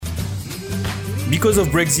Because of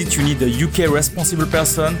Brexit, you need a UK responsible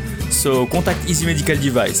person, so contact Easy Medical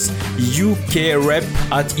Device.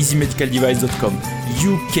 ukrep@easymedicaldevice.com.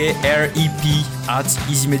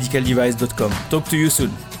 ukrep@easymedicaldevice.com. Talk to you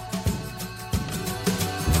soon.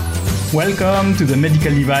 Welcome to the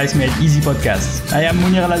Medical Device Made Easy podcast. I am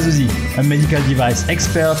Mounir El Azzouzi, a medical device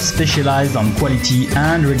expert specialized on quality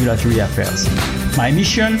and regulatory affairs. My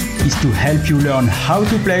mission is to help you learn how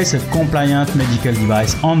to place a compliant medical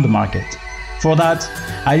device on the market. For that,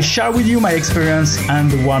 I'll share with you my experience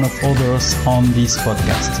and the one of others on this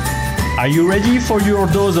podcast. Are you ready for your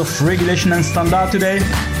dose of regulation and standard today?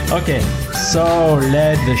 Okay, so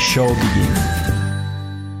let the show begin.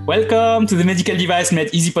 Welcome to the Medical Device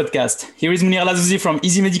Made Easy podcast. Here is Mounir El Azzouzi from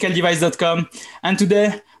easymedicaldevice.com, and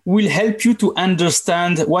today we'll help you to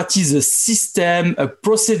understand what is a system, a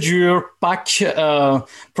procedure, pack,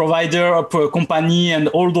 provider, a company, and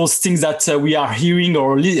all those things that we are hearing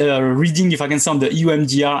or reading, if I can say, on the EU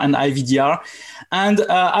MDR and IVDR. And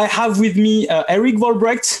I have with me Eric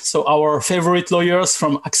Volbrecht, so our favorite lawyers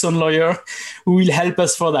from Axon Lawyer, who will help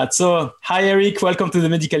us for that. So hi, Eric. Welcome to the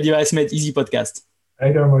Medical Device Made Easy podcast.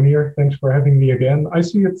 Hey there, Mounir. Thanks for having me again. I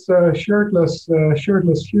see it's shirtless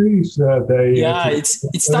series day. Yeah, it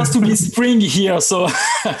starts to be spring here, so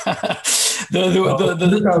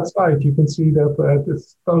look outside. You can see that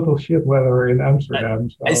it's total shit weather in Amsterdam.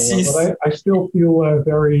 I see. But I still feel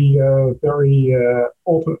very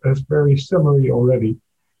summery already.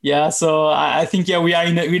 Yeah, so I think we are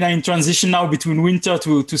in transition now between winter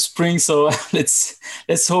to spring. So let's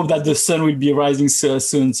hope that the sun will be rising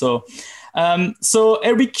soon. So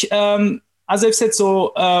Eric, as I've said,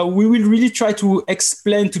 we will really try to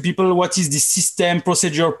explain to people what is the system,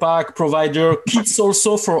 procedure pack, provider, kits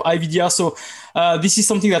also for IVDR. So this is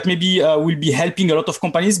something that maybe will be helping a lot of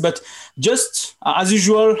companies. But just as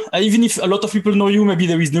usual, even if a lot of people know you, maybe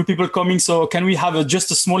there is new people coming. So can we have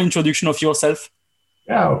just a small introduction of yourself?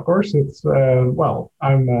 Yeah, of course. It's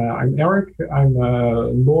I'm Eric. I'm a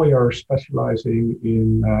lawyer specializing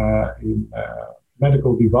in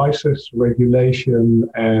medical devices, regulation,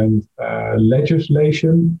 and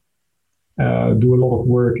legislation. Do a lot of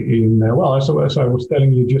work in, as I was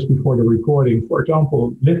telling you just before the recording, for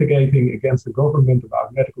example, litigating against the government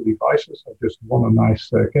about medical devices. I just won a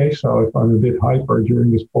nice case, so if I'm a bit hyper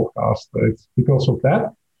during this podcast, it's because of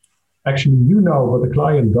that. Actually, you know, but the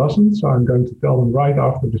client doesn't, so I'm going to tell them right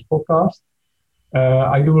after this podcast.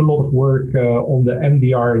 I do a lot of work on the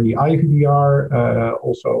MDR and the IVDR,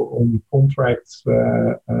 also on contracts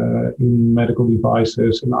in medical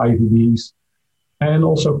devices and IVDs, and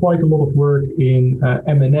also quite a lot of work in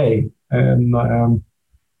M&A. And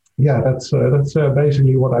that's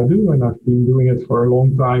basically what I do, and I've been doing it for a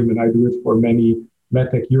long time, and I do it for many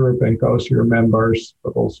MedTech Europe and COSIR members,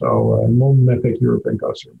 but also non-MedTech Europe and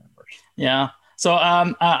COSIR members. Yeah. So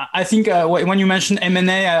I think when you mentioned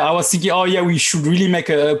M&A, I was thinking, we should really make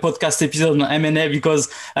a podcast episode on M&A, because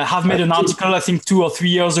I have made an article, I think 2 or 3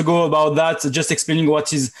 years ago about that, just explaining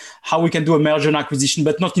how we can do a merger and acquisition,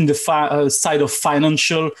 but not in the side of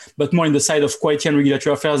financial, but more in the side of quality and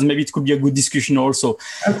regulatory affairs. Maybe it could be a good discussion also.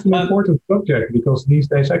 That's an important subject, because these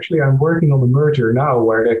days, actually, I'm working on a merger now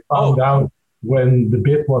where they found out when the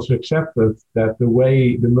bid was accepted that the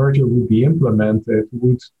way the merger would be implemented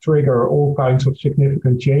would trigger all kinds of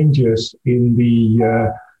significant changes in the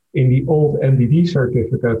old MDD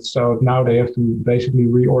certificates. So now they have to basically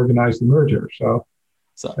reorganize the merger. So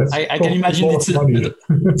I can imagine it's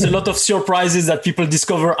a lot of surprises that people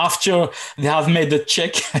discover after they have made the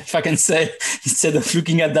check, if I can say, instead of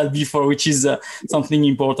looking at that before, which is something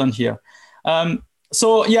important here.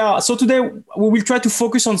 So today we will try to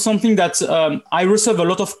focus on something that I receive a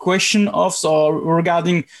lot of questions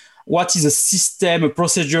regarding what is a system, a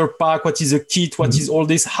procedure pack, what is a kit, what is all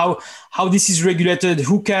this, how this is regulated,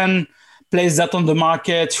 who can place that on the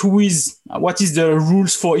market, what is the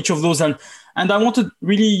rules for each of those, and I wanted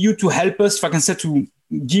really you to help us, if I can say, to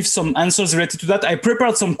give some answers related to that. I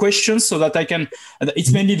prepared some questions so that I can,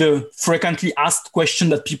 it's mainly the frequently asked question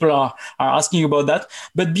that people are asking about that.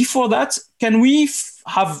 But before that, can we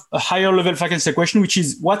have a higher level, if I can say, question, which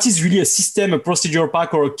is what is really a system, a procedure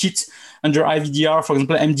pack, or a kit under IVDR, for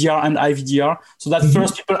example, MDR and IVDR, so that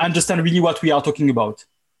first people understand really what we are talking about?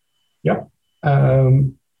 Yeah.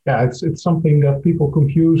 It's something that people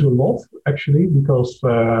confuse a lot, actually, because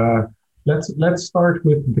let's start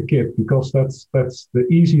with the kit, because that's the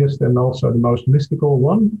easiest and also the most mystical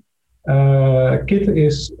one. Kit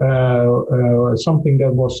is something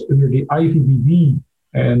that was under the IVDD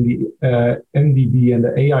and the MDD and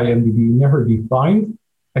the AIMDD never defined,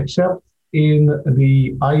 except in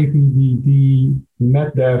the IVDD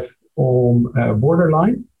MedDev on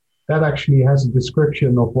Borderline. that actually has a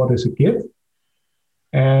description of what is a kit.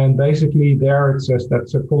 And basically there it says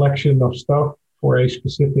that's a collection of stuff for a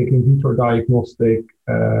specific in vitro diagnostic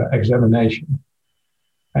examination.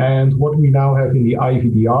 And what we now have in the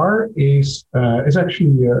IVDR is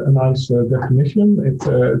actually a nice definition. It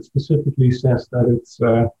specifically says that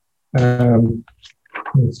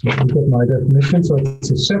let's look at my definition. So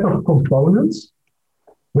it's a set of components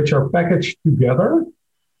which are packaged together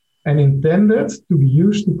and intended to be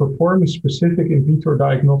used to perform a specific in vitro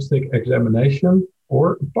diagnostic examination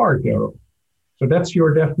or a part thereof. So that's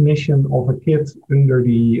your definition of a kit under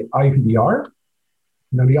the IVDR.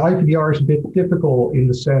 Now, the IVDR is a bit typical in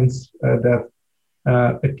the sense that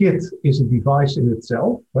a kit is a device in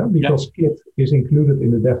itself, because kit is included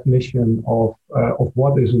in the definition of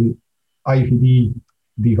what is an IVD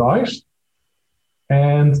device.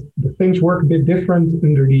 And the things work a bit different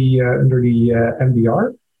under the MDR.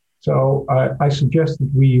 So I suggest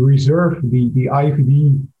that we reserve the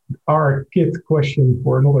IVDR kit question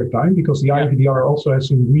for another time, because the IVDR also has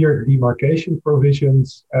some weird demarcation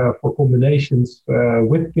provisions for combinations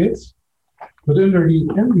with kits. But under the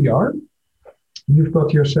MDR, you've got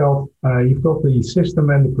the system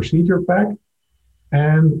and the procedure pack,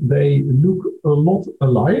 and they look a lot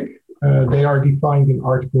alike. They are defined in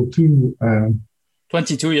Article 2.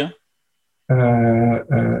 22, yeah.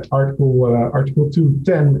 Article 2,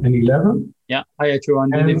 10 and 11. Yeah, IHO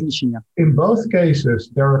and the definition, yeah. In both cases,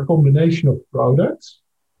 there are a combination of products.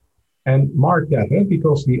 And mark that,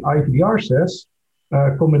 because the IVDR says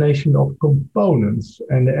combination of components,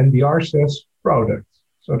 and the MDR says products.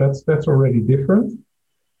 So that's already different.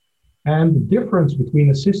 And the difference between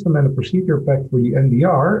a system and a procedure pack for the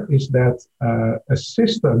MDR is that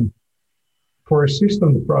for a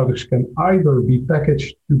system, the products can either be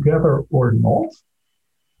packaged together or not.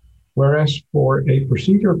 Whereas for a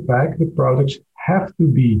procedure pack, the products have to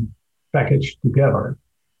be packaged together.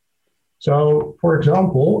 So, for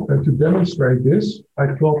example, to demonstrate this,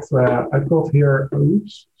 I've got here.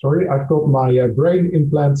 I've got my brain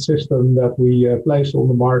implant system that we placed on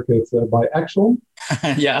the market by Axon.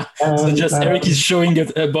 Yeah. And, so just Eric is showing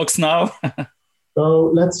a box now.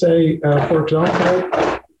 So let's say, for example,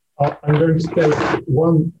 I'm going to take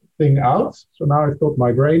one thing out. So now I've got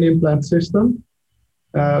my brain implant system,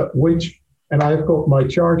 and I've got my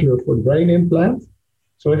charger for the brain implant.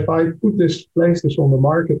 So if I place this on the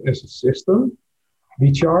market as a system,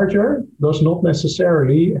 the charger does not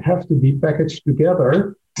necessarily have to be packaged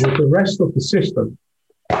together with the rest of the system.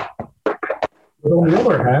 But on the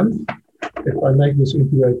other hand, if I make this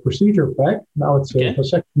into a procedure pack, now it's a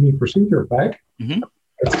vasectomy procedure pack. Mm-hmm.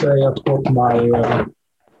 Let's say I've got my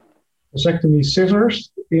vasectomy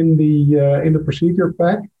scissors in the procedure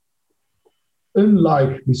pack.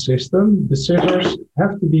 Unlike the system, the scissors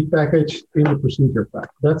have to be packaged in the procedure pack.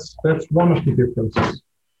 That's one of the differences.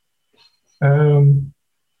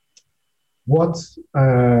 What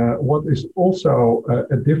is also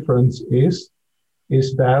a difference is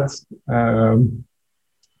that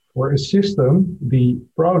for a system, the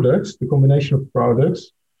combination of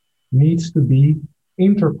products needs to be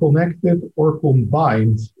interconnected or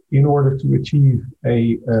combined in order to achieve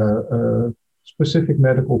a specific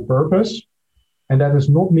medical purpose. And that is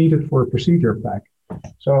not needed for a procedure pack.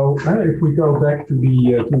 So if we go back to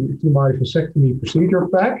my vasectomy procedure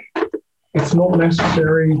pack, it's not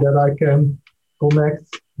necessary that I can connect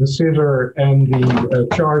the scissor and the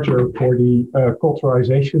charger for the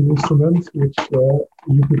cauterization instrument, which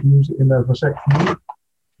you could use in a vasectomy.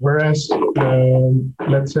 Whereas,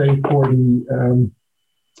 let's say for the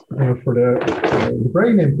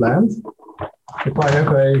brain implant, if I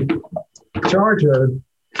have a charger,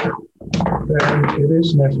 then it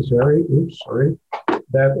is necessary,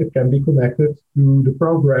 that it can be connected to the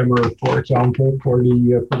programmer, for example, for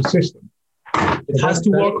the system. It has to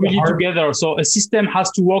work really together. So a system has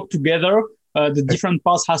to work together. The different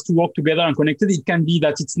parts has to work together and connected. It can be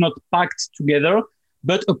that it's not packed together,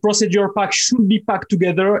 but a procedure pack should be packed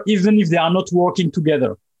together, even if they are not working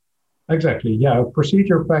together. Exactly. Yeah. A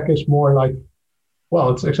procedure pack is more like, well,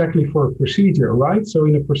 it's exactly for a procedure, right? So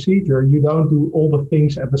in a procedure, you don't do all the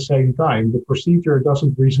things at the same time. The procedure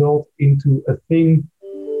doesn't result into a thing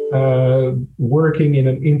working in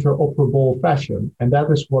an interoperable fashion. And that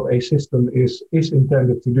is what a system is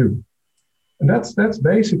intended to do. And that is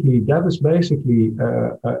basically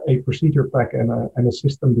a procedure pack and a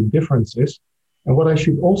system, the differences. And what I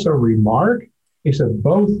should also remark is that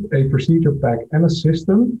both a procedure pack and a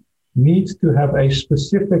system needs to have a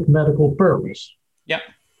specific medical purpose. Yeah.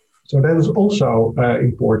 So that is also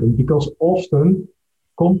important, because often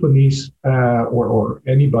companies or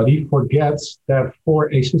anybody forgets that for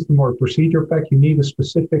a system or procedure pack, you need a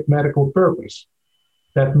specific medical purpose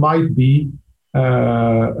that might be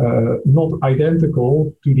not identical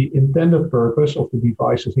to the intended purpose of the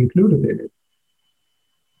devices included in it.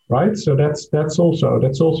 Right, so that's also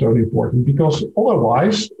important, because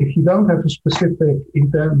otherwise, if you don't have a specific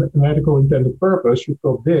medical intended purpose, you've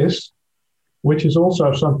got this, which is also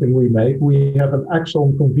something we make. We have an Axon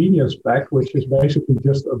convenience pack, which is basically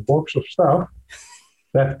just a box of stuff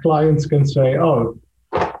that clients can say, "Oh,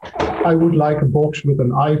 I would like a box with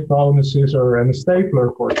an iPhone, a scissor, and a stapler,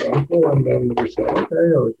 for example." And then we say, "Okay,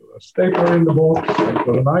 I've got a stapler in the box, I've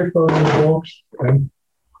got an iPhone in the box, and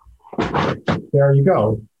there you go."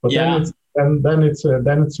 But then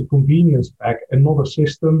it's a convenience pack and not a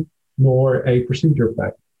system nor a procedure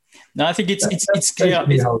pack. No, I think it's clear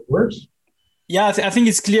how it works. Yeah, I think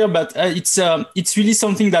it's clear, but it's really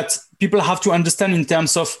something that people have to understand in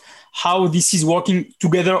terms of how this is working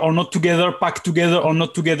together or not together, packed together or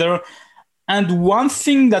not together. And one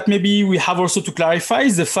thing that maybe we have also to clarify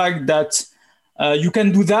is the fact that you can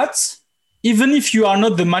do that even if you are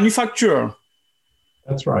not the manufacturer.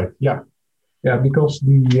 That's right. Yeah. Yeah, because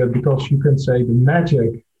because you can say the magic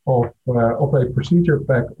of a procedure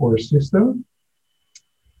pack or a system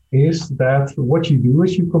is that what you do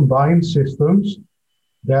is you combine systems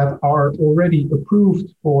that are already approved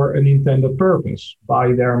for an intended purpose by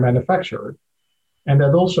their manufacturer. And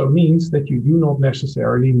that also means that you do not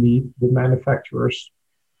necessarily need the manufacturer's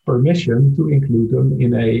permission to include them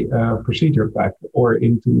in a procedure pack or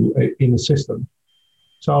in a system.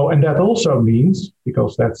 So, and that also means,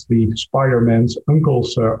 because that's the Spider-Man's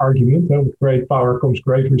uncle's argument, with great power comes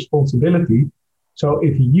great responsibility. So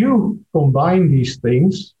if you combine these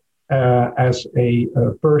things as a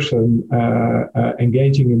person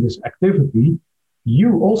engaging in this activity, you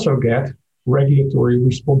also get regulatory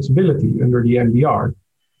responsibility under the MDR.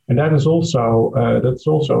 And that is also that's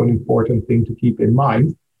also an important thing to keep in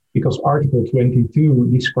mind, because Article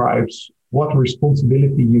 22 describes what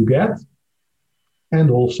responsibility you get, and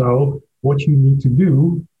also what you need to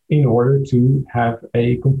do in order to have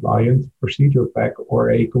a compliant procedure pack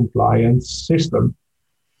or a compliant system.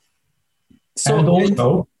 So, and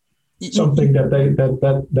also something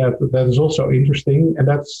that is also interesting, and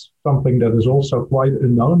that's something that is also quite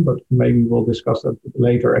unknown, but maybe we'll discuss that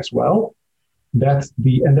later as well. That's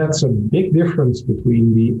a big difference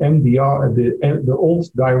between the MDR, the old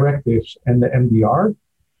directives and the MDR,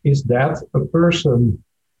 is that a person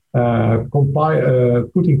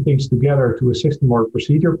putting things together to a system or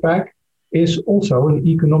procedure pack is also an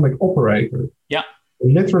economic operator. Yeah.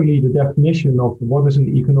 Literally, the definition of what is an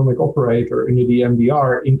economic operator under the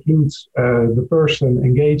MDR includes the person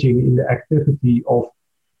engaging in the activity of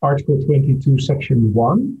Article 22, Section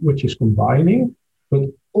 1, which is combining, but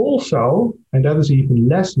also, and that is even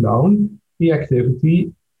less known, the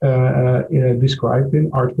activity described in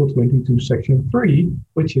Article 22, Section 3,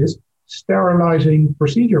 which is sterilizing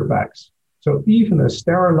procedure packs. So even a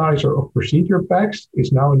sterilizer of procedure packs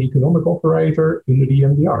is now an economic operator under the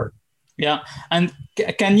MDR. Yeah, and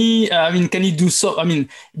can he do so? I mean,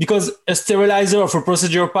 because a sterilizer of a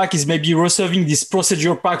procedure pack is maybe receiving this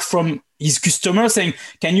procedure pack from his customer saying,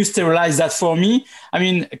 "Can you sterilize that for me?" I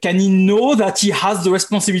mean, can he know that he has the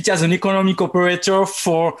responsibility as an economic operator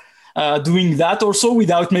for doing that also,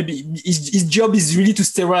 without maybe his job is really to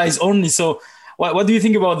sterilize only? So what do you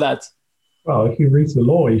think about that? Well, if he reads the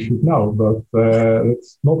law, he should know, but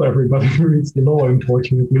it's not everybody who reads the law,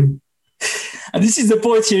 unfortunately. And this is the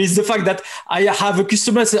point here, is the fact that I have a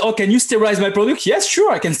customer say, "Oh, can you sterilize my product?" Yes, sure,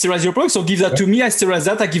 I can sterilize your product. So give that to me, I sterilize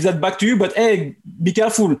that, I give that back to you. But hey, be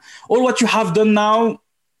careful. All what you have done now,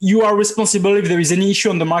 you are responsible. If there is any issue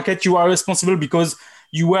on the market, you are responsible because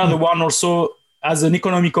you were the one also as an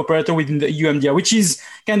economic operator within the EU MDR, which is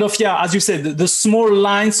kind of, as you said, the small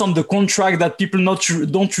lines on the contract that people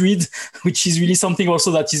don't read, which is really something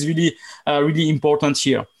also that is really, really important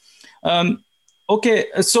here. Okay,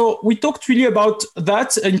 so we talked really about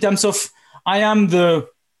that in terms of I am the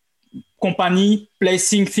company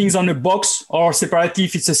placing things on a box, or separately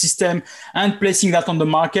if it's a system, and placing that on the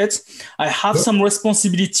market. I have some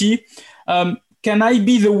responsibility. Can I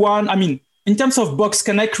be the one, I mean, in terms of box,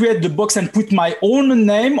 can I create the box and put my own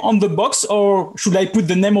name on the box, or should I put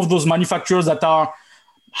the name of those manufacturers that are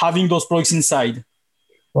having those products inside?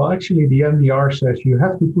 Well, actually, the MDR says you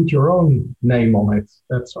have to put your own name on it.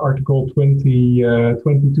 That's Article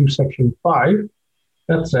 22, Section 5.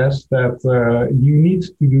 That says that you need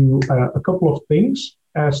to do a couple of things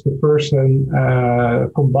as the person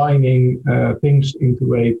combining things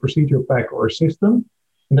into a procedure pack or a system.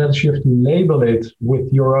 And that is, you have to label it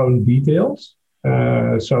with your own details.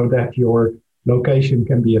 so that your location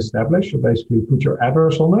can be established. So basically put your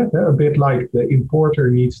address on it, a bit like the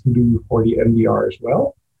importer needs to do for the MDR as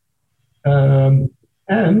well. And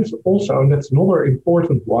also, and that's another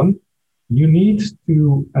important one, you need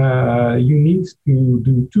to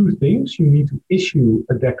do two things. You need to issue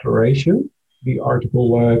a declaration, the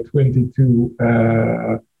Article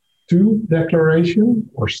 22.2 declaration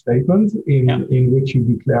or statement in which you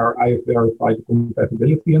declare I have verified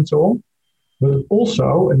compatibility and so on. But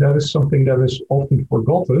also, and that is something that is often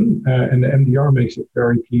forgotten, and the MDR makes it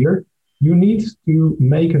very clear, you need to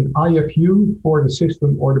make an IFU for the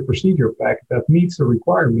system or the procedure pack that meets the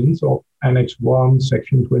requirements of Annex 1,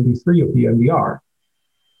 Section 23 of the MDR,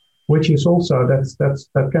 which is also,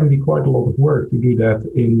 that can be quite a lot of work to do that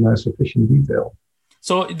in sufficient detail.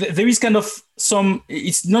 So there is kind of some,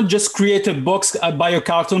 it's not just create a box, buy a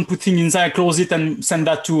carton, put things inside, close it and send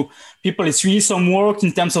that to people. It's really some work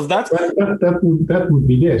in terms of that. That would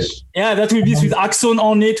be this. Yeah, that would be this with Axon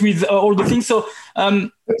on it, with all the things. So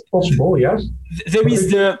that's possible, yes. There is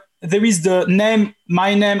the name,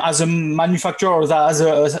 my name as a manufacturer or as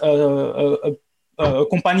a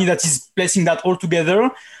company that is placing that all together.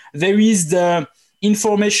 There is the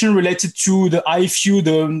information related to the IFU,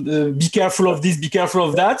 the be careful of this, be careful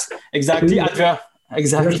of that. Exactly.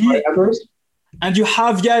 Exactly. And you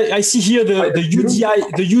have, I see here the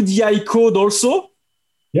UDI code also.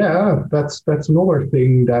 Yeah, that's another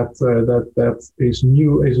thing that is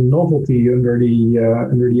new, is a novelty under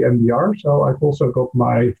the MDR. So I've also got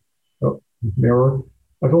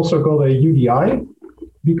I've also got a UDI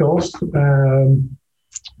because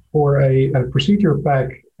for a procedure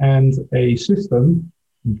pack and a system,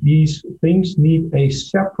 these things need a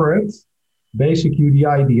separate basic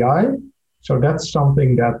UDI DI. So that's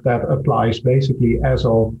something that applies basically as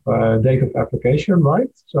of date of application, right?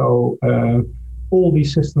 So all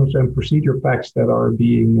these systems and procedure packs that are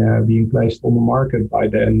being placed on the market by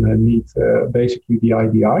then need basic UDI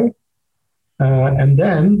DI. And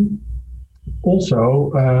then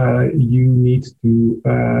also you need to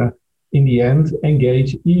in the end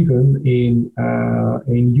engage even in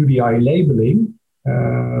UDI labeling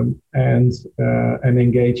and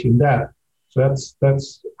engage in that. So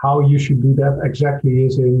that's how you should do that exactly,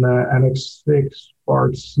 is in Annex 6,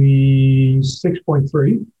 Part C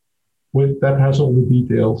 6.3. That has all the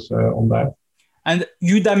details on that. And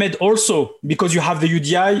UDAMED also, because you have the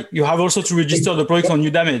UDI, you have also to register the products on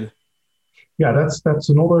UDAMED. Yeah, that's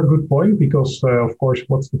another good point, because of course,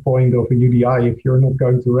 what's the point of a UDI if you're not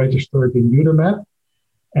going to register it in UDAMED?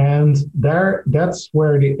 And that's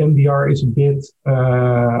where the MDR is a bit,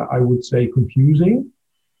 I would say, confusing,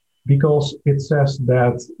 because it says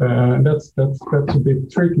that that's a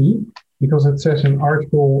bit tricky, because it says in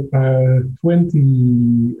Article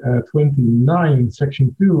 29,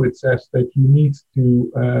 Section 2, it says that you need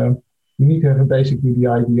to have a basic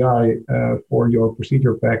UDI DI for your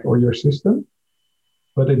procedure pack or your system,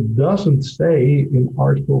 but it doesn't say in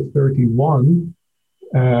Article 31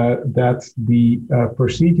 that the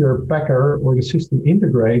procedure packer or the system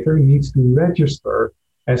integrator needs to register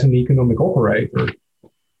as an economic operator.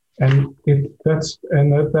 And that's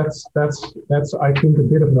I think a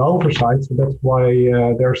bit of an oversight. So that's why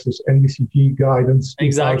there's this NDCG guidance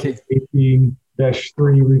 2018-3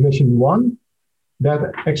 revision 1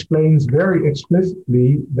 that explains very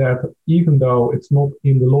explicitly that even though it's not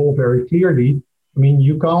in the law very clearly, I mean,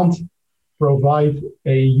 you can't provide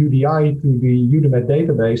a UDI to the UDAMED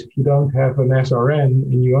database if you don't have an SRN,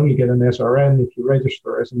 and you only get an SRN if you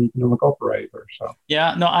register as an economic operator. So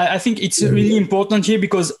yeah, no, I think it's really important here,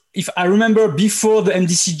 because if I remember before the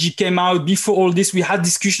MDCG came out, before all this, we had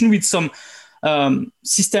discussion with some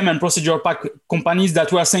system and procedure pack companies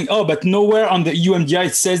that were saying, oh, but nowhere on the EU MDI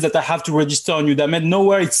it says that I have to register on UDAMED.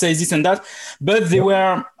 Nowhere it says this and that. But they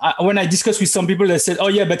were, when I discussed with some people, they said, oh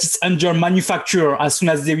yeah, but it's under manufacturer. As soon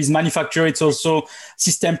as there is manufacturer, it's also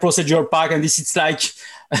system procedure pack. And this, it's like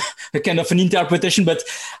a kind of an interpretation, but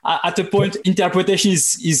at a point, interpretation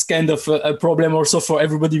is kind of a problem also for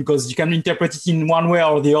everybody, because you can interpret it in one way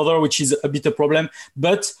or the other, which is a bit a problem.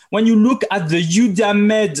 But when you look at the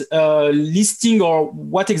UDAMED listing, or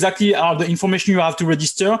what exactly are the information you have to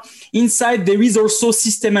register, inside there is also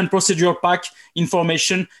system and procedure pack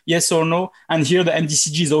information, yes or no. And here the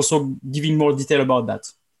MDCG is also giving more detail about that.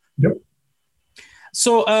 Yep.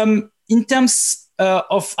 So in terms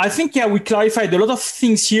I think, we clarified a lot of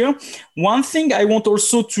things here. One thing I want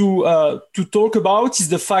also to talk about is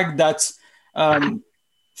the fact that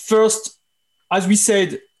first, as we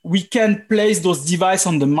said, we can place those devices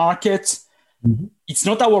on the market. Mm-hmm. It's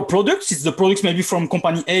not our products. It's the products maybe from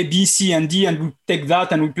company A, B, C, and D, and we take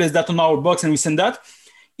that and we place that on our box and we send that.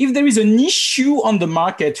 if there is an issue on the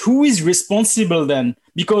market, who is responsible then?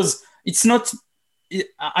 Because it's not,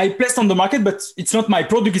 I placed on the market, but it's not my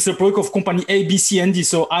product. It's a product of company A, B, C, and D.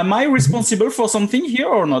 So am I responsible for something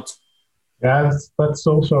here or not? Yeah, that's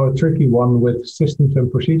also a tricky one with systems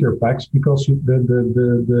and procedure packs, because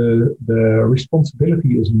the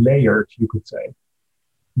responsibility is layered, you could say.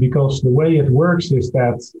 Because the way it works is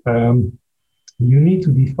that you need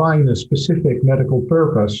to define a specific medical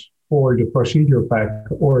purpose for the procedure pack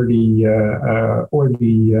or the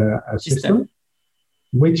system,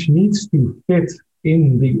 which needs to fit in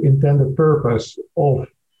the intended purpose of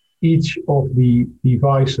each of the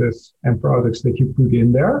devices and products that you put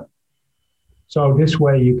in there. So this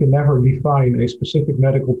way you can never define a specific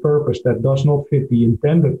medical purpose that does not fit the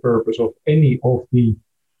intended purpose of any of the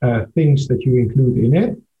things that you include in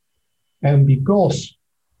it. And because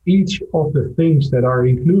each of the things that are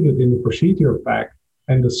included in the procedure pack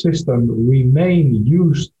and the system remain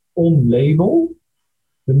used on label,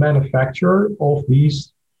 the manufacturer of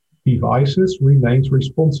these devices remains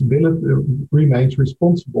responsible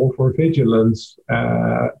for vigilance,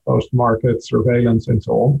 post-market surveillance, and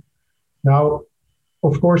so on. Now,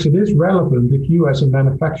 of course, it is relevant if you as a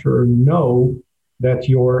manufacturer know that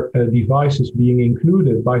your device is being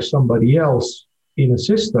included by somebody else in a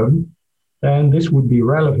system, then this would be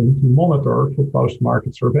relevant to monitor for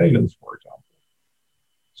post-market surveillance, for example.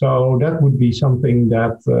 So that would be something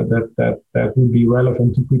that would be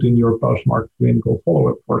relevant to put in your post-market clinical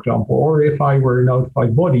follow-up, for example. Or if I were a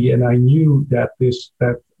notified body and I knew that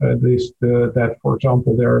for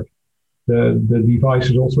example, the device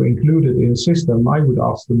is also included in a system, I would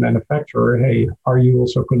ask the manufacturer, hey, are you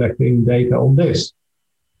also collecting data on this?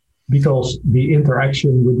 Because the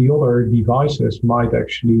interaction with the other devices might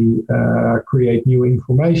actually create new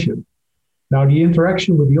information. Now, the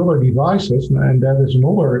interaction with the other devices, and that is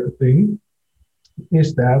another thing,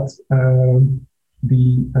 is that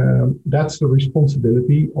that's the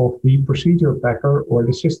responsibility of the procedure packer or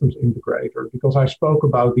the systems integrator, because I spoke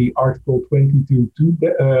about the Article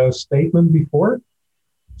 22.2 statement before.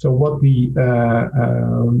 So what the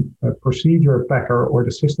procedure packer or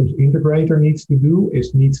the systems integrator needs to do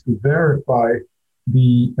is needs to verify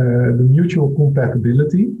the mutual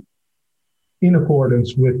compatibility in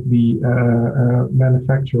accordance with the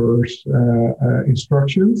manufacturer's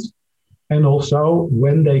instructions. And also,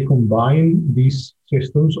 when they combine these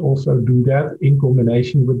systems, also do that in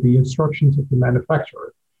combination with the instructions of the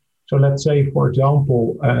manufacturer. So let's say, for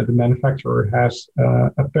example, the manufacturer has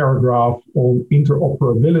a paragraph on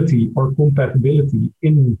interoperability or compatibility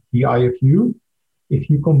in the IFU. If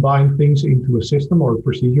you combine things into a system or a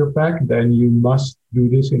procedure pack, then you must do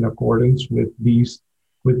this in accordance with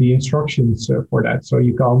the instructions for that. So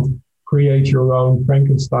you can't create your own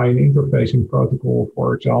Frankenstein interfacing protocol,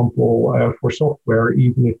 for example, for software,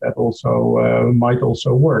 even if that also might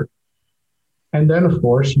also work. And then, of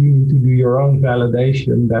course, you need to do your own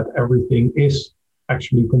validation that everything is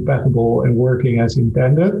actually compatible and working as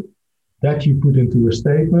intended. That you put into a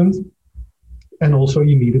statement. And also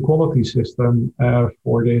you need a quality system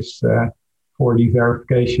for this, for the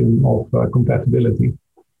verification of compatibility.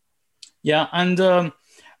 Yeah, and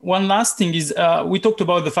one last thing is we talked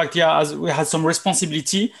about the fact, as we had some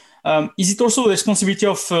responsibility. Is it also the responsibility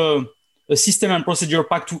of a system and procedure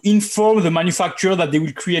pack to inform the manufacturer that they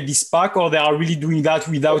will create this pack, or they are really doing that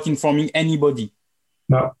without informing anybody?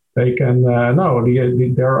 No, they can. No,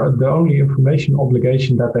 the only information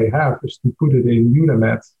obligation that they have is to put it in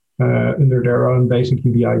UNAMED under their own basic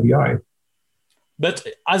UDI/BI. But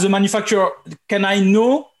as a manufacturer, can I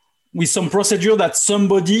know with some procedure that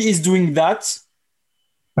somebody is doing that?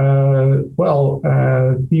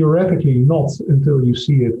 Theoretically not until you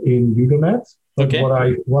see it in UNAMED. But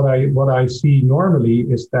okay. What I see normally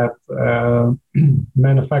is that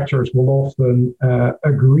manufacturers will often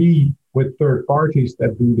agree with third parties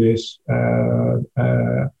that do this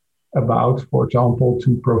about, for example, to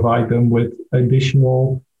provide them with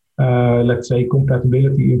additional, let's say,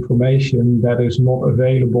 compatibility information that is not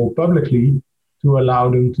available publicly, to allow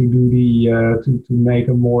them to do to make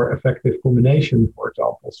a more effective combination, for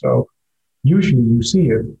example. So usually you see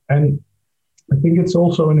it. And I think it's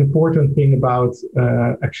also an important thing about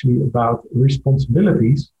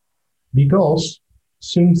responsibilities, because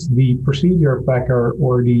since the procedure packer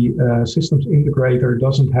or the systems integrator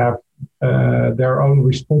doesn't have their own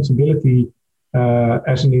responsibility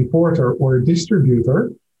as an importer or a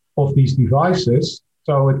distributor of these devices,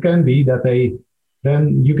 so it can be that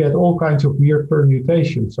then you get all kinds of weird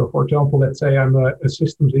permutations. So for example, let's say I'm a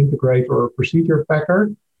systems integrator or a procedure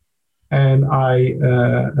packer, and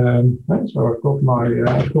so I've got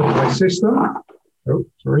my system. Oh,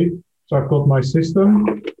 sorry. So I've got my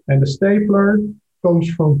system, and the stapler comes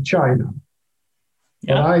from China.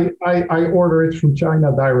 Yeah. But I order it from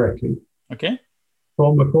China directly. Okay.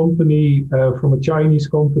 From a company, from a Chinese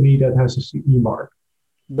company that has a CE mark.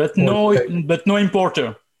 But no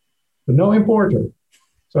importer. But no importer.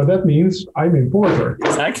 So that means I'm importer.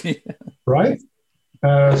 Exactly. Right?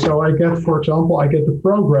 So I get, for example, the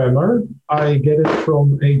programmer. I get it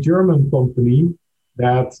from a German company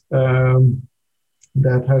that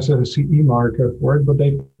has a CE marker for it, but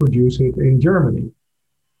they produce it in Germany.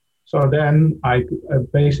 So then I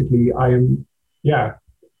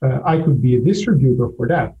could be a distributor for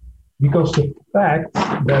that, because the fact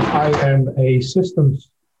that I am a systems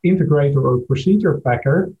integrator or procedure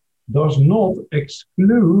packer does not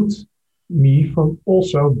exclude me from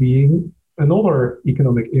also being another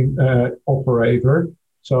economic operator,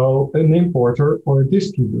 so an importer or a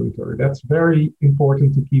distributor. That's very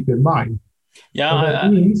important to keep in mind. Yeah, so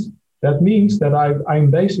that means that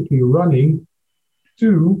I'm basically running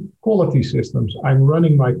two quality systems. I'm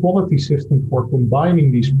running my quality system for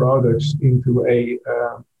combining these products into a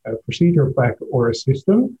procedure pack or a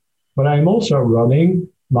system, but I'm also running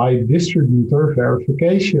my distributor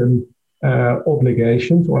verification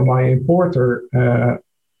obligations, or my importer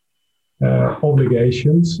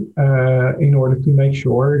obligations, in order to make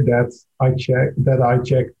sure that I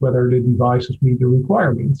check whether the devices meet the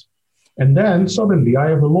requirements. And then suddenly I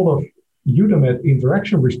have a lot of Eudamed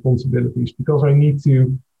interaction responsibilities, because I need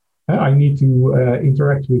to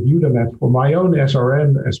interact with Eudamed for my own SRN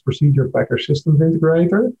as procedure packer systems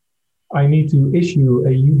integrator. I need to issue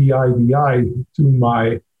a UDI/DI to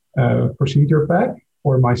my procedure pack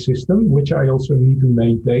or my system, which I also need to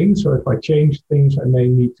maintain. So if I change things, I may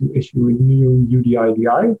need to issue a new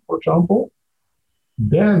UDI/DI, for example.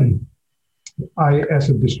 Then I, as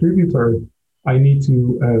a distributor, I need to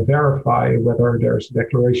verify whether there's a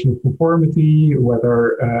declaration of conformity, whether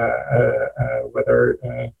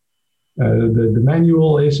the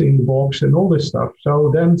manual is in the box, and all this stuff.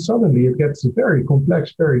 So then suddenly it gets very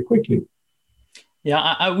complex very quickly.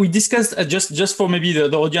 Yeah, we discussed, just for maybe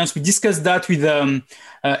the audience, we discussed that with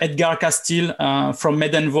Edgar Castile from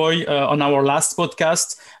Medenvoy on our last podcast,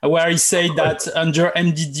 where he said that under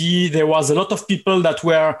MDD, there was a lot of people that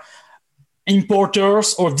were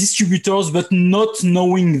importers or distributors, but not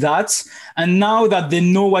knowing that. And now that they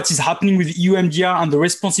know what is happening with EU MDR and the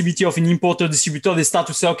responsibility of an importer distributor, they start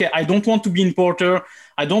to say, okay, I don't want to be importer.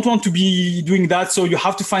 I don't want to be doing that. So you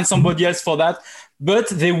have to find somebody else for that. But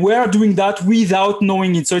they were doing that without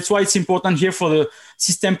knowing it. So it's why it's important here for the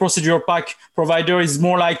system procedure pack provider is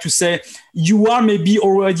more like to say, you are maybe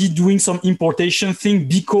already doing some importation thing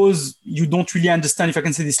because you don't really understand, if I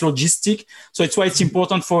can say this, logistic. So it's why it's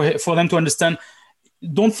important for them to understand.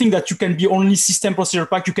 Don't think that you can be only system procedure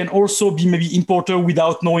pack. You can also be maybe importer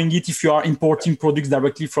without knowing it if you are importing products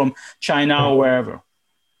directly from China or wherever.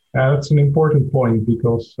 That's an important point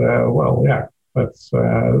because,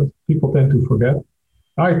 people tend to forget.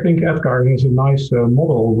 I think Edgar has a nice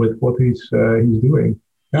model with what he's doing.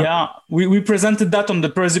 Yeah, we presented that on the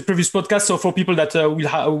previous podcast. So for people that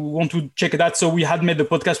want to check that, so we had made the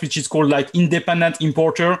podcast which is called like Independent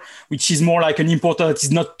Importer, which is more like an importer that is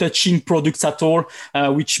not touching products at all.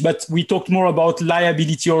 But we talked more about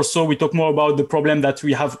liability also. We talked more about the problem that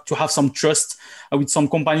we have to have some trust with some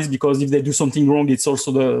companies, because if they do something wrong, it's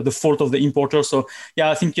also the fault of the importer. So yeah,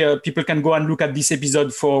 I think people can go and look at this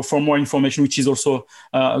episode for more information, which is also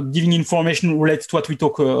giving information related to what we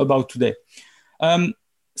talk about today.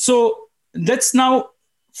 So let's now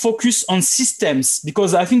focus on systems,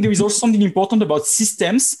 because I think there is also something important about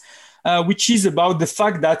systems, which is about the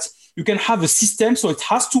fact that you can have a system, so it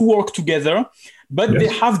has to work together, but they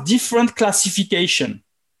have different classification.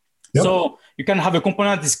 Yep. So you can have a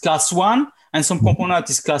component that is class 1, and some component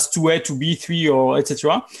is class 2A, 2B, 3, or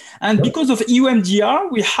etc. And because of EU MDR,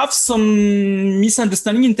 we have some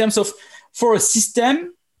misunderstanding in terms of, for a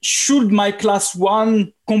system, should my class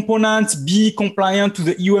 1 component be compliant to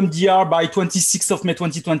the EU MDR by 26th of May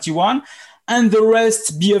 2021, and the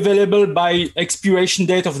rest be available by expiration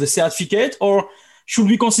date of the certificate? Or should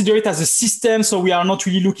we consider it as a system, so we are not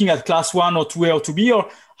really looking at class 1 or 2A or 2B? Or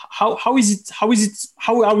how is it?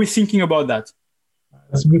 How are we thinking about that?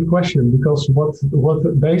 That's a good question, because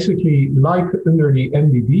what basically, like under the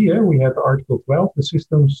MDD, we have Article 12, the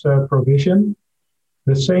systems provision.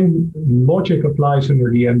 The same logic applies under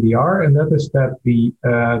the MDR, and that is that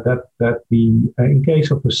in case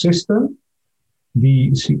of a system,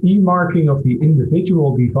 the CE marking of the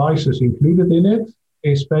individual devices included in it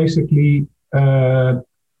is basically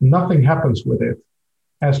nothing happens with it,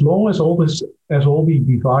 as long as all the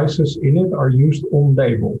devices in it are used on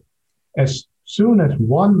label. As soon as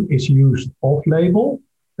one is used off-label,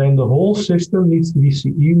 then the whole system needs to be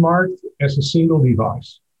CE marked as a single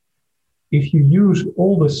device. If you use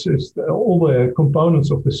all the components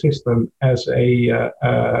of the system as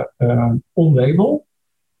on-label,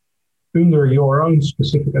 under your own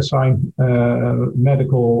specific assigned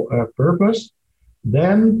medical purpose,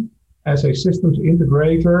 then as a systems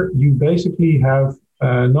integrator, you basically have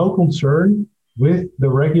no concern with the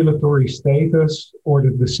regulatory status or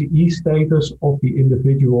the CE status of the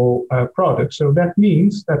individual product. So that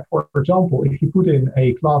means that, for example, if you put in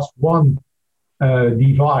a class 1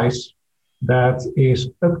 device that is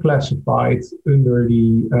up-classified under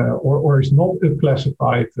the, or is not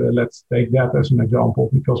up-classified, let's take that as an example,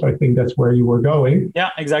 because I think that's where you were going. Yeah,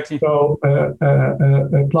 exactly. So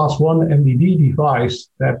a class 1 MDD device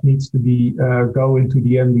that needs to be go into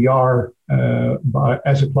the MDR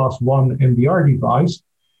as a class 1 MDR device,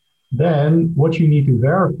 then what you need to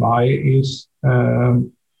verify is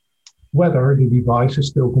whether the device is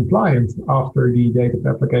still compliant after the date of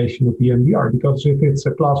application of the MDR. Because if it's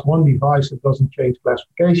a class 1 device that doesn't change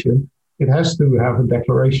classification, it has to have a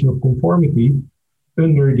declaration of conformity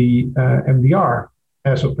under the MDR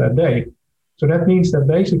as of that date. So that means that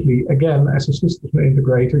basically, again, as a systems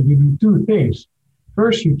integrator, you do two things.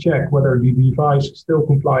 First, you check whether the device is still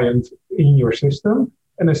compliant in your system.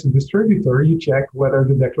 And as a distributor, you check whether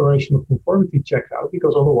the declaration of conformity checks out,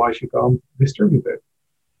 because otherwise you can't distribute it.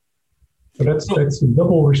 So that's a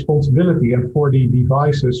double responsibility. And for the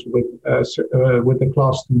devices with the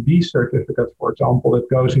Class 2B certificate, for example, that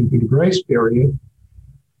goes into the grace period,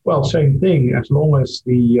 well, same thing. As long as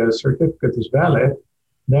the certificate is valid,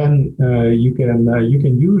 then you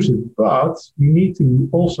can use it. But you need to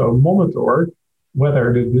also monitor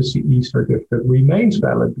whether the CE certificate remains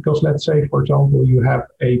valid. Because let's say, for example, you have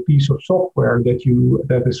a piece of software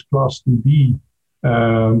that is Class 2B.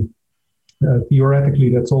 Theoretically,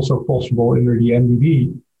 that's also possible under the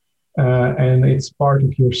MDD, and it's part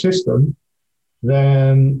of your system.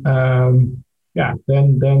 Then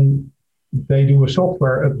they do a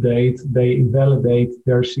software update. They invalidate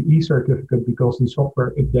their CE certificate because the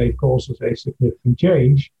software update causes a significant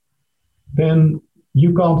change. Then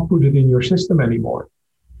you can't put it in your system anymore.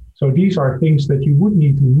 So these are things that you would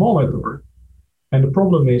need to monitor. And the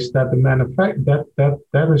problem is that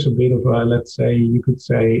that is a bit of a, let's say, you could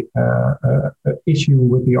say, issue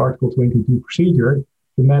with the Article 22 procedure.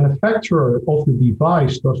 The manufacturer of the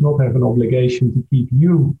device does not have an obligation to keep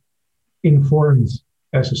you informed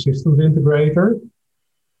as a systems integrator.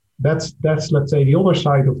 That's let's say, the other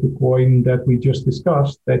side of the coin that we just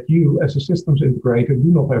discussed, that you as a systems integrator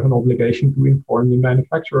do not have an obligation to inform the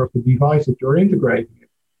manufacturer of the device that you're integrating it.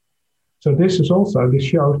 So this shows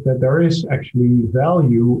that there is actually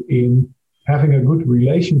value in having a good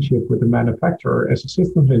relationship with the manufacturer as a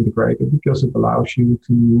systems integrator, because it allows you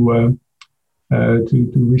to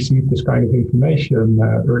receive this kind of information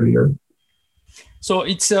earlier. So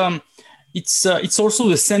it's also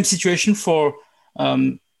the same situation for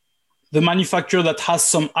the manufacturer that has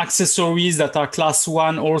some accessories that are class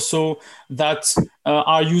 1 also that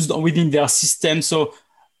are used within their system. So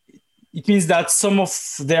it means that some of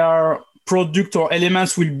their product or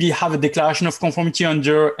elements will have a declaration of conformity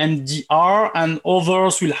under MDR, and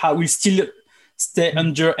others will still stay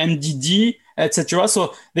under MDD, etc.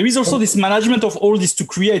 So there is also this management of all this to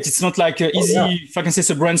create. It's not like easy, if I can say,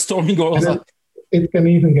 so brainstorming or that. It can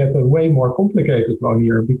even get a way more complicated one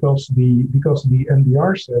here, because the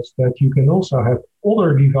MDR says that you can also have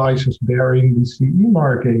other devices bearing the CE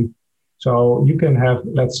marking. So you can have,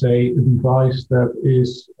 let's say, a device that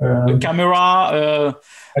is a camera,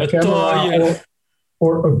 a toy,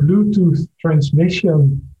 or a Bluetooth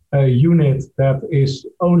transmission unit that is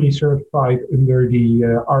only certified under the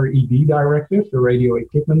RED directive, the Radio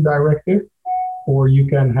Equipment Directive. Or you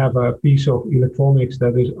can have a piece of electronics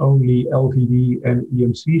that is only LVD and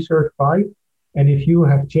EMC certified. And if you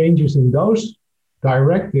have changes in those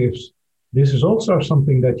directives, this is also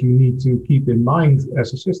something that you need to keep in mind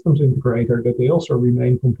as a systems integrator, that they also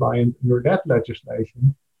remain compliant under that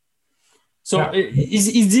legislation. So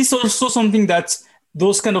is this also something that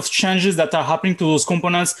those kind of changes that are happening to those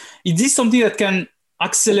components, is this something that can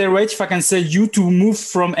accelerate, if I can say, you to move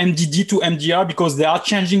from MDD to MDR, because they are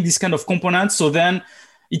changing this kind of components? So then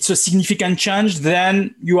it's a significant change,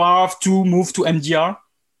 then you have to move to MDR?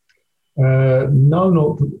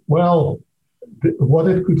 No. Well, what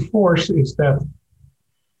it could force is that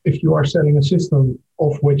if you are selling a system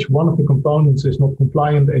of which one of the components is not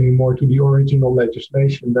compliant anymore to the original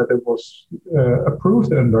legislation that it was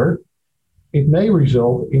approved under, it may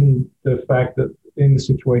result in the fact that in the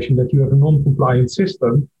situation that you have a non-compliant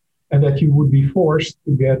system, and that you would be forced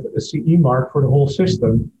to get a CE mark for the whole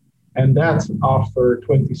system. And that, after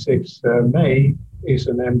 26 May, is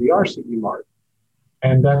an MDR CE mark.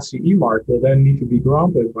 And that CE mark will then need to be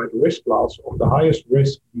granted by the risk class of the highest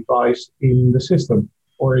risk device in the system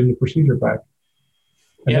or in the procedure pack.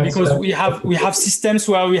 And yeah, because we have systems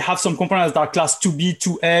where we have some components that are class 2B,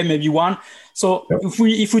 2A, maybe 1. So yep.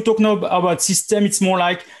 if we talk now about system, it's more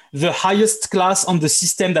like the highest class on the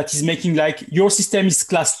system that is making, like, your system is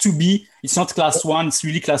class 2B. It's not class 1. It's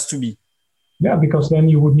really class 2B. Yeah, because then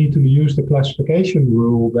you would need to use the classification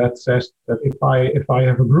rule that says that if I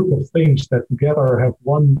have a group of things that together have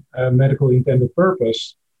one medical intended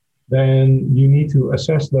purpose, then you need to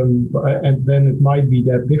assess them, and then it might be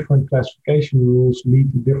that different classification rules lead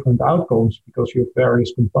to different outcomes because you have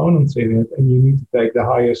various components in it, and you need to take the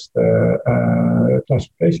highest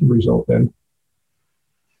classification result then.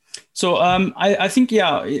 So I think,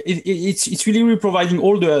 yeah, it's really providing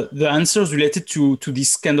all the answers related to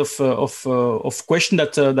this kind of question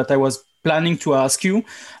that I was planning to ask you.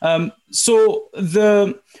 So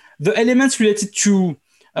the elements related to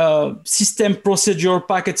system, procedure,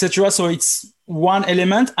 pack, etc. So it's one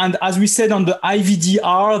element, and as we said on the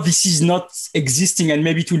IVDR, this is not existing, and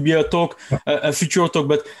maybe it will be a future talk.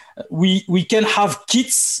 But we can have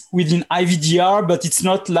kits within IVDR, but it's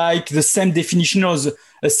not like the same definition as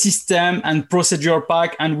a system and procedure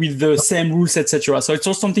pack, and with the same rules, etc. So it's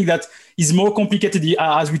also something that is more complicated,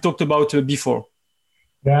 as we talked about before.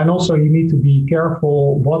 Yeah, and also you need to be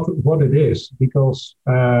careful what it is, because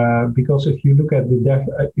if you look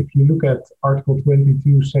at Article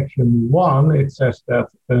 22, Section 1, it says that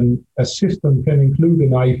a system can include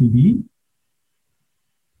an IVD.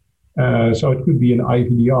 So it could be an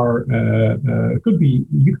IVDR.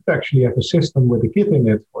 You could actually have a system with a kit in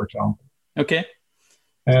it, for example. Okay.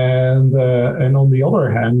 And on the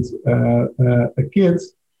other hand, a kit,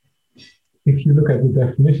 if you look at the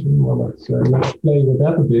definition, well, let's play with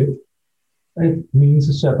that a bit. It means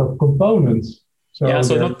a set of components. So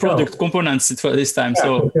not product, components for this time. Yeah,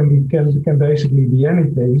 so it can basically be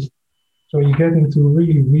anything. So you get into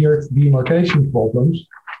really weird demarcation problems,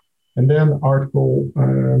 and then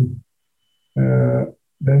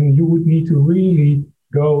then you would need to really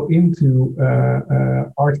go into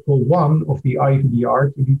Article 1 of the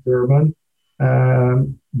IVDR to determine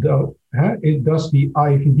does the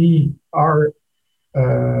IVDR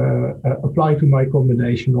apply to my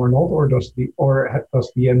combination or not, or does the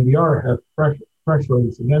MDR have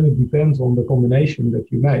preference? And then it depends on the combination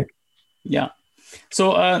that you make. Yeah.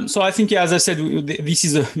 So I think, yeah, as I said, this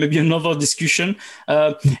is maybe another discussion.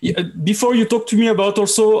 Before you talk to me about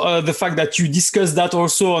also the fact that you discussed that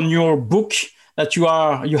also on your book that you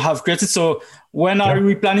have created. So when are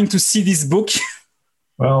we planning to see this book?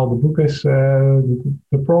 Well, the book is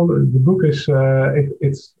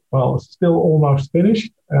it's still almost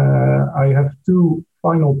finished. I have 2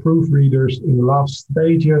 final proofreaders in the last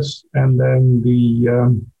stages, and then the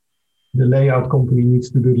layout company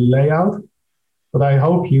needs to do the layout. But I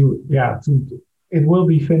hope it will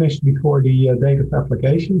be finished before the date of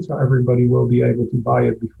application, so everybody will be able to buy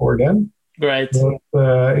it before then. Right.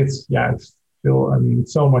 But it's still,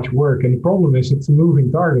 it's so much work. And the problem is it's a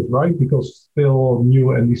moving target, right? Because still new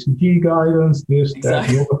NDCG guidance, exactly. That,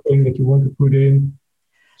 the other thing that you want to put in.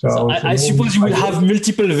 So I suppose you will have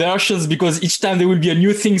multiple versions because each time there will be a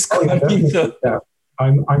new things coming in. Yeah.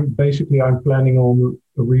 I'm planning on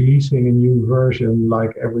releasing a new version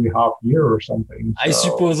like every half year or something. I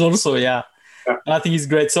suppose also, yeah. I think it's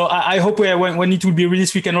great. So I hope when it will be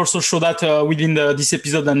released, we can also show that within this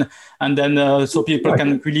episode, and then so people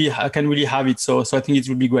can really have it. So I think it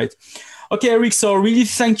will be great. Okay, Eric. So really,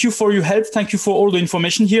 thank you for your help. Thank you for all the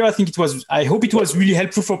information here. I hope it was really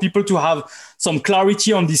helpful for people to have some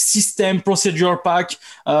clarity on this system, procedure pack,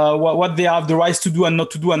 what they have the rights to do and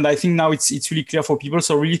not to do. And I think now it's really clear for people.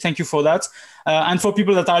 So really, thank you for that. And for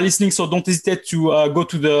people that are listening, so don't hesitate to go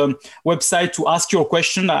to the website to ask your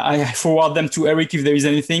question. I forward them to Eric if there is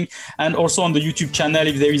anything, and also on the YouTube channel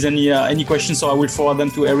if there is any questions. So I will forward them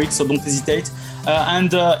to Eric. So don't hesitate.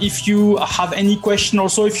 And if you have any question,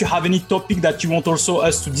 also if you have any topic that you want also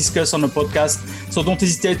us to discuss on a podcast, so don't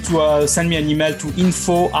hesitate to send me an email to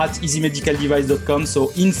info@easymedicaldevice.com.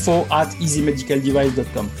 So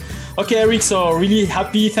info@easymedicaldevice.com. Okay, Eric. So really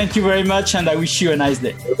happy. Thank you very much, and I wish you a nice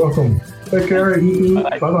day. You're welcome. Take care.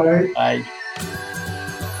 Bye-bye. Bye.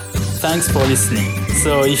 Thanks for listening.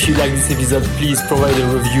 So if you like this episode, please provide a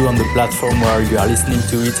review on the platform where you are listening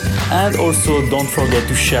to it. And also don't forget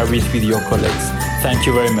to share it with your colleagues. Thank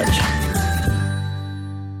you very much.